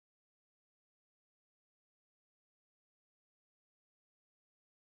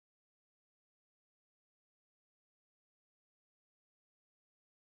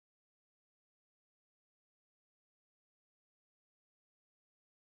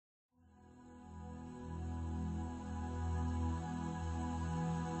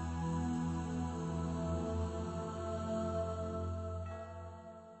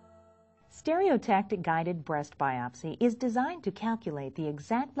Stereotactic guided breast biopsy is designed to calculate the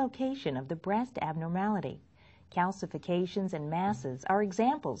exact location of the breast abnormality. Calcifications and masses are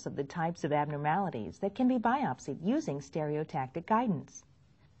examples of the types of abnormalities that can be biopsied using stereotactic guidance.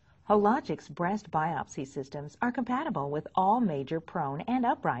 Hologic's breast biopsy systems are compatible with all major prone and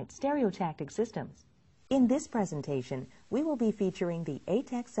upright stereotactic systems. In this presentation, we will be featuring the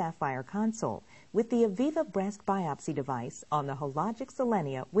ATEC Sapphire console with the Eviva breast biopsy device on the Hologic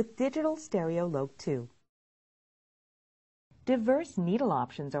Selenia with digital StereoLoc 2. Diverse needle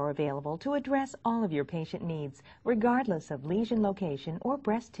options are available to address all of your patient needs, regardless of lesion location or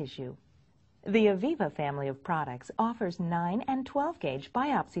breast tissue. The Eviva family of products offers 9 and 12 gauge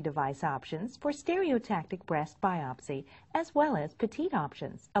biopsy device options for stereotactic breast biopsy, as well as petite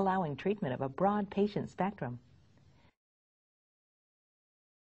options, allowing treatment of a broad patient spectrum.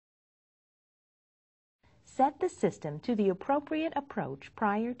 Set the system to the appropriate approach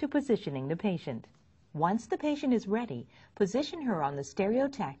prior to positioning the patient. Once the patient is ready, position her on the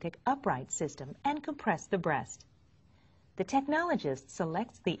stereotactic upright system and compress the breast. The technologist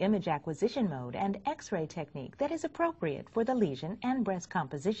selects the image acquisition mode and X-ray technique that is appropriate for the lesion and breast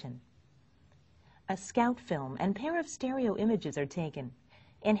composition. A scout film and pair of stereo images are taken.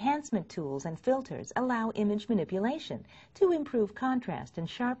 Enhancement tools and filters allow image manipulation to improve contrast and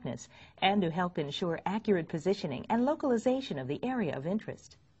sharpness and to help ensure accurate positioning and localization of the area of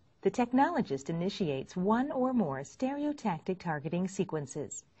interest. The technologist initiates one or more stereotactic targeting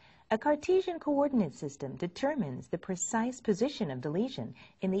sequences. A Cartesian coordinate system determines the precise position of the lesion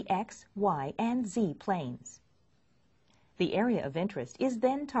in the X, Y, and Z planes. The area of interest is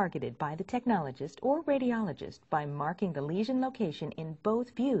then targeted by the technologist or radiologist by marking the lesion location in both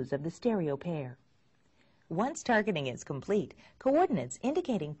views of the stereo pair. Once targeting is complete, coordinates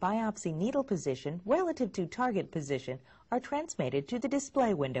indicating biopsy needle position relative to target position are transmitted to the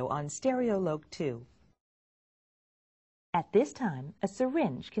display window on StereoLoc 2. At this time, a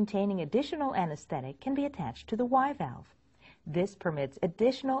syringe containing additional anesthetic can be attached to the Y valve. This permits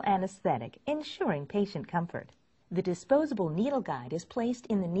additional anesthetic, ensuring patient comfort. The disposable needle guide is placed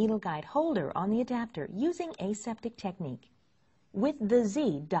in the needle guide holder on the adapter using aseptic technique. With the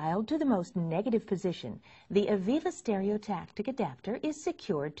Z dialed to the most negative position, the Eviva stereotactic adapter is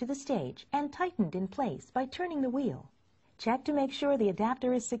secured to the stage and tightened in place by turning the wheel. Check to make sure the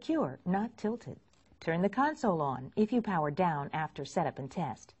adapter is secure, not tilted. Turn the console on if you power down after setup and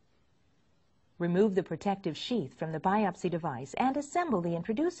test. Remove the protective sheath from the biopsy device and assemble the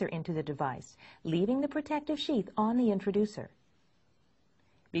introducer into the device, leaving the protective sheath on the introducer.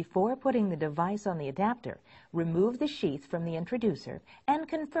 Before putting the device on the adapter, remove the sheath from the introducer and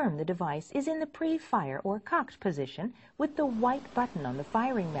confirm the device is in the pre-fire or cocked position with the white button on the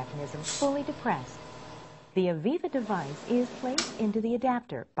firing mechanism fully depressed. The Eviva device is placed into the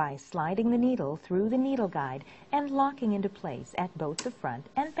adapter by sliding the needle through the needle guide and locking into place at both the front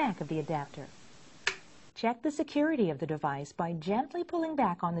and back of the adapter. Check the security of the device by gently pulling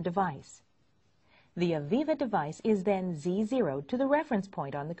back on the device. The Eviva device is then Z0 to the reference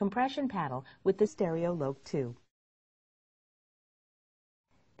point on the compression paddle with the StereoLoc 2.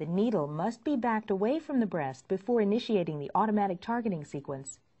 The needle must be backed away from the breast before initiating the automatic targeting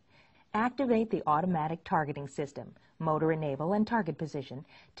sequence. Activate the automatic targeting system, motor enable and target position,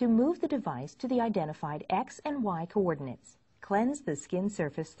 to move the device to the identified X and Y coordinates. Cleanse the skin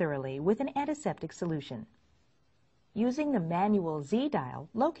surface thoroughly with an antiseptic solution. Using the manual Z dial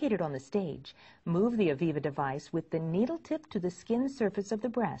located on the stage, move the Eviva device with the needle tip to the skin surface of the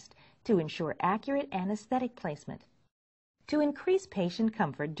breast to ensure accurate anesthetic placement. To increase patient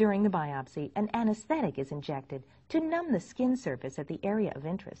comfort during the biopsy, an anesthetic is injected to numb the skin surface at the area of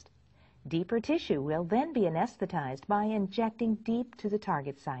interest. Deeper tissue will then be anesthetized by injecting deep to the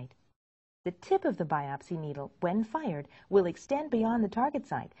target site. The tip of the biopsy needle, when fired, will extend beyond the target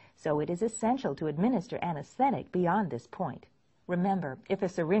site, so it is essential to administer anesthetic beyond this point. Remember, if a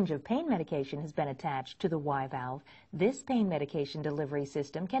syringe of pain medication has been attached to the Y valve, this pain medication delivery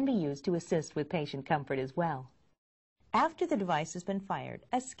system can be used to assist with patient comfort as well. After the device has been fired,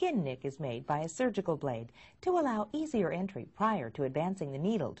 a skin nick is made by a surgical blade to allow easier entry prior to advancing the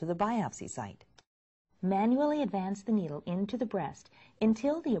needle to the biopsy site. Manually advance the needle into the breast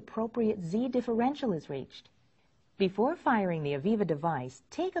until the appropriate Z differential is reached. Before firing the Eviva device,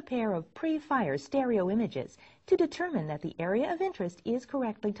 take a pair of pre-fire stereo images to determine that the area of interest is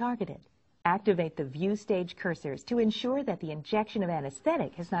correctly targeted. Activate the view stage cursors to ensure that the injection of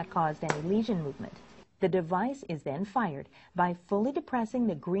anesthetic has not caused any lesion movement. The device is then fired by fully depressing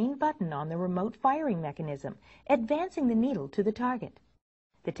the green button on the remote firing mechanism, advancing the needle to the target.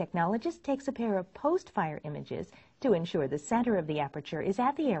 The technologist takes a pair of post-fire images to ensure the center of the aperture is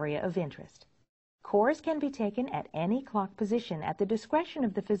at the area of interest. Cores can be taken at any clock position at the discretion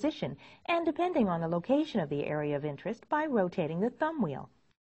of the physician and depending on the location of the area of interest by rotating the thumb wheel.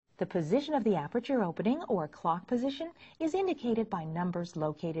 The position of the aperture opening or clock position is indicated by numbers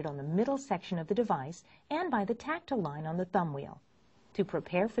located on the middle section of the device and by the tactile line on the thumb wheel. To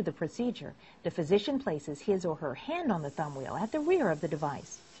prepare for the procedure, the physician places his or her hand on the thumb wheel at the rear of the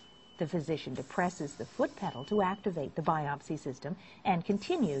device. The physician depresses the foot pedal to activate the biopsy system and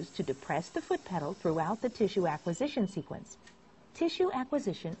continues to depress the foot pedal throughout the tissue acquisition sequence. Tissue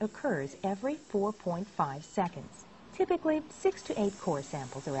acquisition occurs every 4.5 seconds. Typically, 6 to 8 core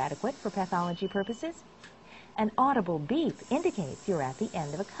samples are adequate for pathology purposes. An audible beep indicates you're at the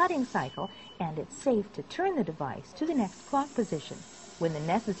end of a cutting cycle and it's safe to turn the device to the next clock position. When the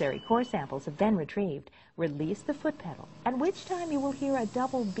necessary core samples have been retrieved, release the foot pedal, at which time you will hear a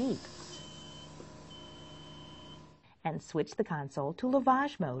double beep. And switch the console to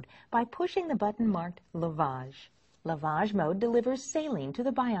lavage mode by pushing the button marked Lavage. Lavage mode delivers saline to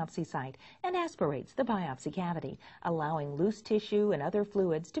the biopsy site and aspirates the biopsy cavity, allowing loose tissue and other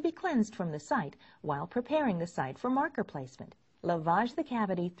fluids to be cleansed from the site while preparing the site for marker placement. Lavage the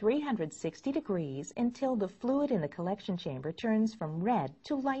cavity 360 degrees until the fluid in the collection chamber turns from red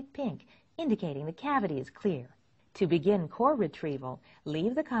to light pink, indicating the cavity is clear. To begin core retrieval,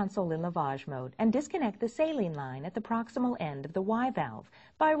 leave the console in lavage mode and disconnect the saline line at the proximal end of the Y valve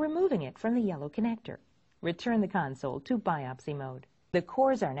by removing it from the yellow connector. Return the console to biopsy mode. The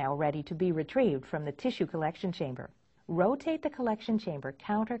cores are now ready to be retrieved from the tissue collection chamber. Rotate the collection chamber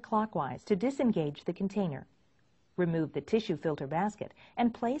counterclockwise to disengage the container. Remove the tissue filter basket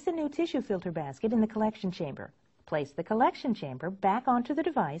and place a new tissue filter basket in the collection chamber. Place the collection chamber back onto the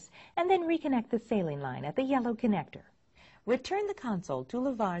device and then reconnect the saline line at the yellow connector. Return the console to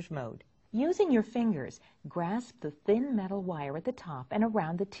lavage mode. Using your fingers, grasp the thin metal wire at the top and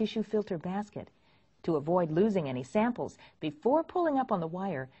around the tissue filter basket. To avoid losing any samples, before pulling up on the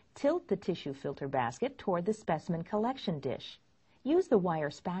wire, tilt the tissue filter basket toward the specimen collection dish. Use the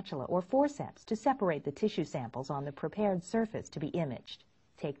wire spatula or forceps to separate the tissue samples on the prepared surface to be imaged.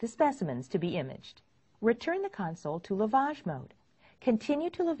 Take the specimens to be imaged. Return the console to lavage mode.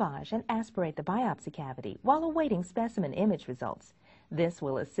 Continue to lavage and aspirate the biopsy cavity while awaiting specimen image results. This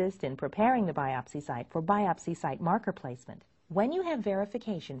will assist in preparing the biopsy site for biopsy site marker placement. When you have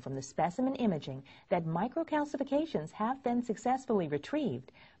verification from the specimen imaging that microcalcifications have been successfully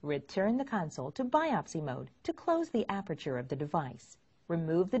retrieved, return the console to biopsy mode to close the aperture of the device.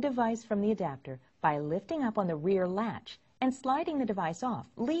 Remove the device from the adapter by lifting up on the rear latch and sliding the device off,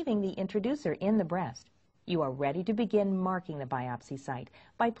 leaving the introducer in the breast. You are ready to begin marking the biopsy site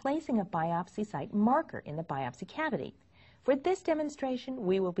by placing a biopsy site marker in the biopsy cavity. For this demonstration,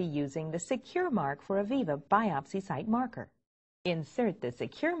 we will be using the Secure Mark for Eviva biopsy site marker. Insert the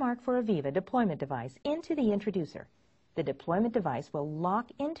Secure Mark for Eviva deployment device into the introducer. The deployment device will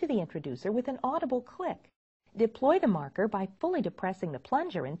lock into the introducer with an audible click. Deploy the marker by fully depressing the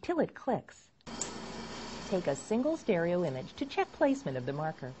plunger until it clicks. Take a single stereo image to check placement of the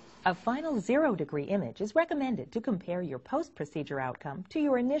marker. A final 0-degree image is recommended to compare your post-procedure outcome to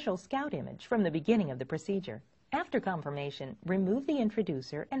your initial scout image from the beginning of the procedure. After confirmation, remove the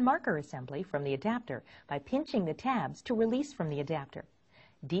introducer and marker assembly from the adapter by pinching the tabs to release from the adapter.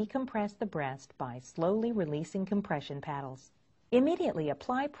 Decompress the breast by slowly releasing compression paddles. Immediately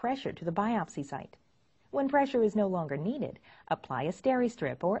apply pressure to the biopsy site. When pressure is no longer needed, apply a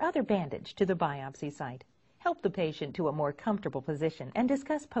steri-strip or other bandage to the biopsy site. Help the patient to a more comfortable position and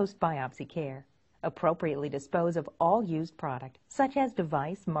discuss post-biopsy care. Appropriately dispose of all used product, such as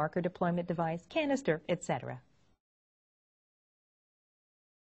device, marker deployment device, canister, etc.